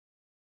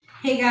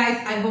Hey guys,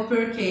 I hope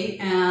you're okay,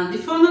 and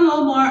if you want to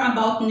know more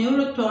about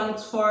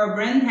Neurotonix for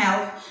brain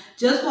health,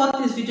 just watch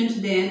this video to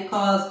the end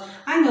because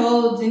I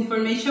know this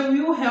information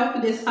will help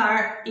you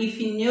decide if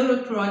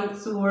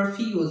Neurotonix is worth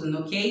using,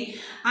 okay?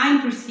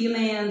 I'm Priscilla,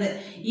 and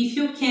if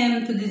you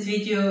came to this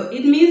video,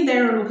 it means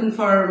they're looking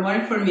for more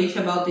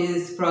information about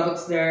these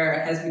products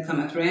that has become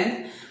a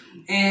trend.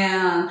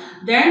 And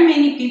there are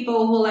many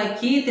people who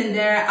like it, and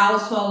there are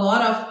also a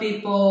lot of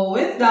people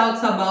with doubts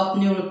about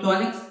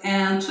Neurotonix.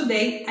 And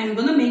today I'm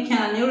gonna make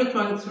a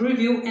Neurotonix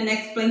review and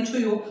explain to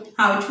you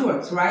how it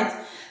works, right?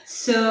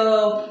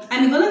 So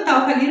I'm gonna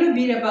talk a little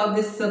bit about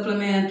this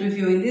supplement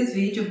review in this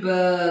video,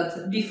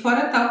 but before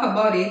I talk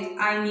about it,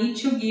 I need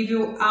to give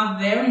you a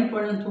very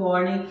important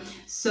warning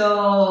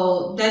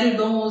so that you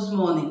don't lose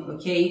money,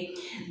 okay?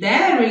 There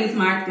are really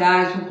smart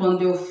guys who on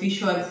the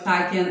official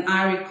website and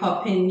are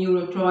copying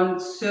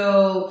Neurotonix,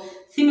 so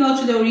similar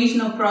to the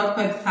original product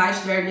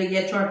website where they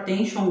get your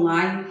attention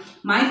online.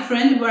 My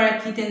friend wore a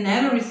kit and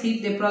never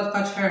received the product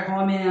at her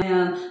home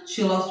and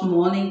she lost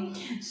money.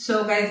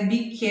 So guys,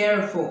 be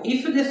careful.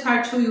 If you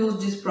decide to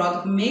use this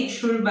product, make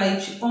sure you buy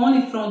it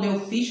only from the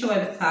official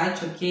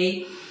website,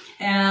 okay?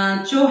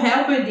 And to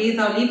help with this,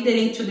 I'll leave the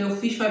link to the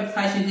official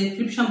website in the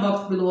description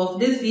box below of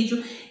this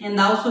video and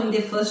also in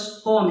the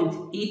first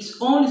comment.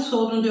 It's only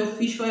sold on the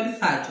official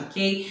website,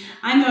 okay?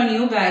 I'm warning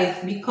you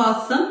guys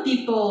because some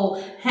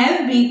people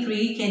have been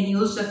tricked and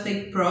used a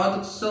fake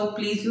product, so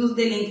please use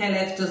the link I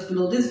left just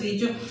below this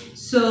video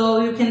so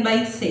you can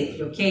buy it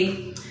safely,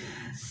 okay?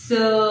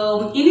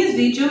 So in this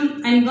video,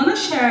 I'm gonna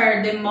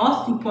share the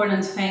most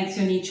important things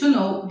you need to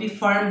know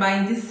before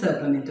buying this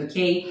supplement,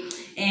 okay?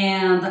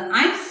 And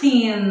I've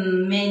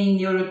seen many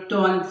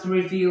Neurotonix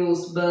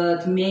reviews,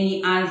 but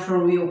many are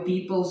from real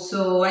people,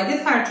 so I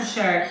decided to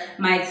share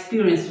my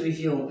experience with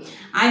you.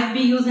 I've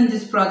been using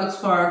these products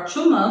for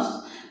 2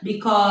 months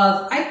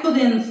because I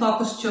couldn't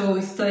focus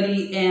to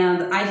study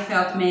and I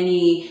felt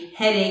many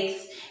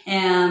headaches,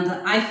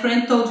 and my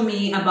friend told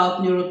me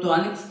about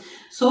Neurotonix.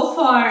 So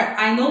far,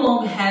 I no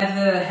longer have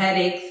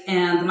headaches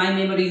and my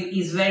memory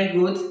is very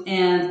good,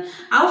 and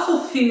I also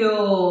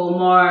feel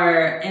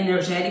more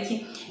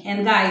energetic.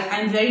 And guys,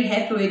 I'm very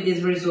happy with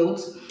these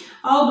results.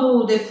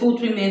 Although the full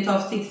treatment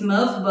of 6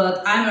 months,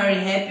 but I'm very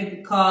happy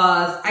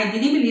because I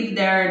didn't believe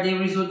that the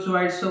results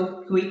were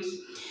so quick.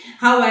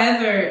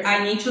 However,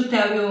 I need to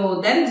tell you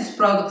that these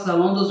products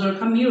alone does work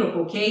a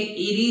miracle, okay?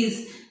 It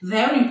is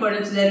very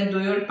important that you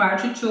do your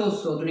part too.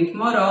 So drink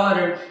more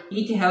water,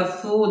 eat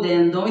healthy food,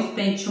 and don't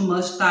spend too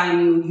much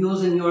time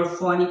using your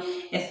phone,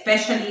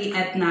 especially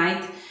at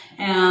night.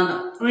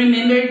 And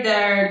remember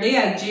that the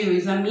ideal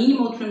is a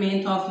minimal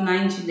treatment of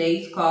 90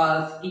 days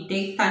because it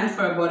takes time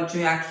for your body to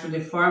react to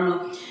the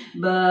formula.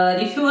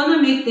 But if you want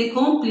to make the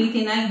complete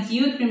and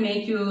ideal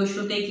treatment, you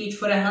should take it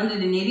for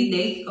 180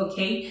 days,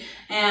 okay?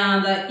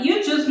 And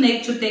you just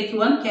need to take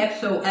 1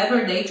 capsule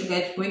every day to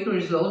get quick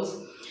results.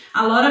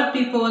 A lot of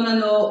people want to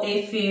know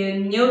if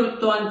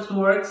Neurotonix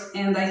works,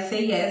 and I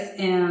say yes,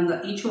 and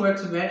it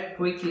works very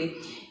quickly.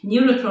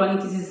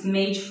 Neurotonix is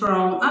made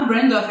from a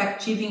blend of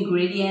active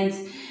ingredients.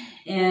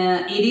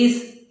 It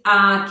is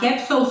a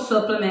capsule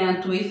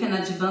supplement with an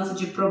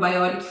advanced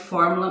probiotic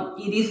formula.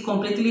 It is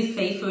completely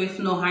safe with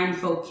no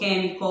harmful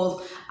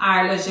chemicals,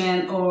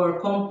 allergen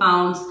or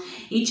compounds.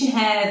 It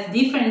has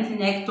different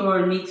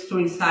nectar mixed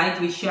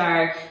inside, which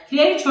are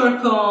created to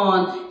work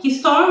on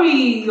restore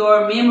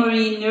your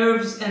memory,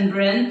 nerves and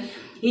brain.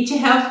 It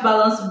helps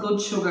balance blood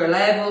sugar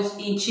levels,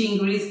 it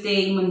increases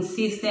the immune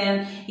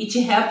system, it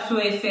helps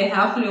with a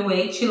healthy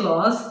weight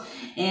loss.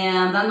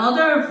 And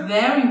another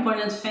very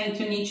important thing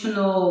you need to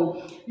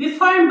know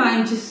before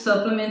buying this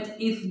supplement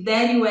is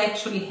that you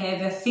actually have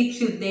a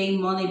 60-day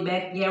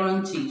money-back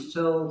guarantee.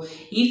 So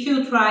if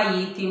you try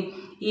it,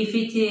 if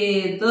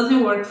it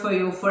doesn't work for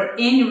you for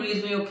any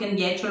reason, you can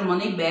get your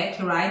money back,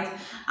 right?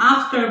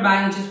 After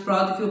buying this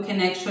product, you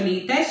can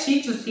actually test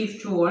it to see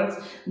if it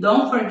works.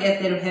 Don't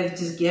forget that you have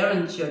this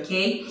guarantee,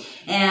 okay?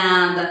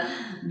 And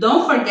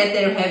don't forget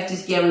that you have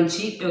this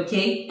guarantee,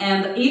 okay?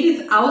 And it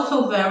is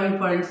also very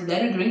important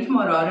that you drink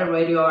more water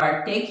when you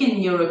are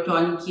taking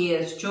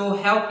Neurotonix to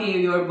help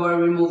your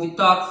body remove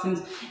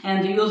toxins,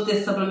 and use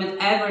this supplement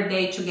every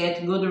day to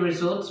get good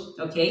results,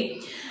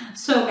 okay?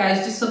 So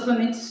guys, this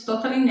supplement is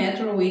totally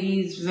natural. It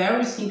is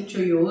very simple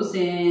to use,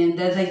 and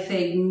as I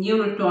said,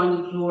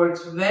 Neurotonix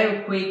works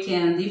very quick.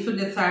 And if you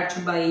decide to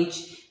buy it,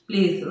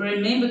 please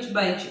remember to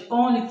buy it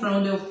only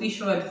from the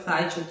official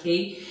website,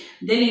 okay?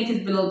 The link is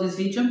below this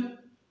video.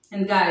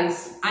 And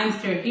guys, I'm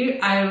still here.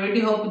 I really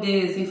hope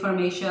this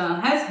information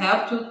has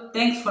helped you.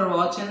 Thanks for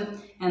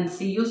watching and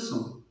see you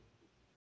soon.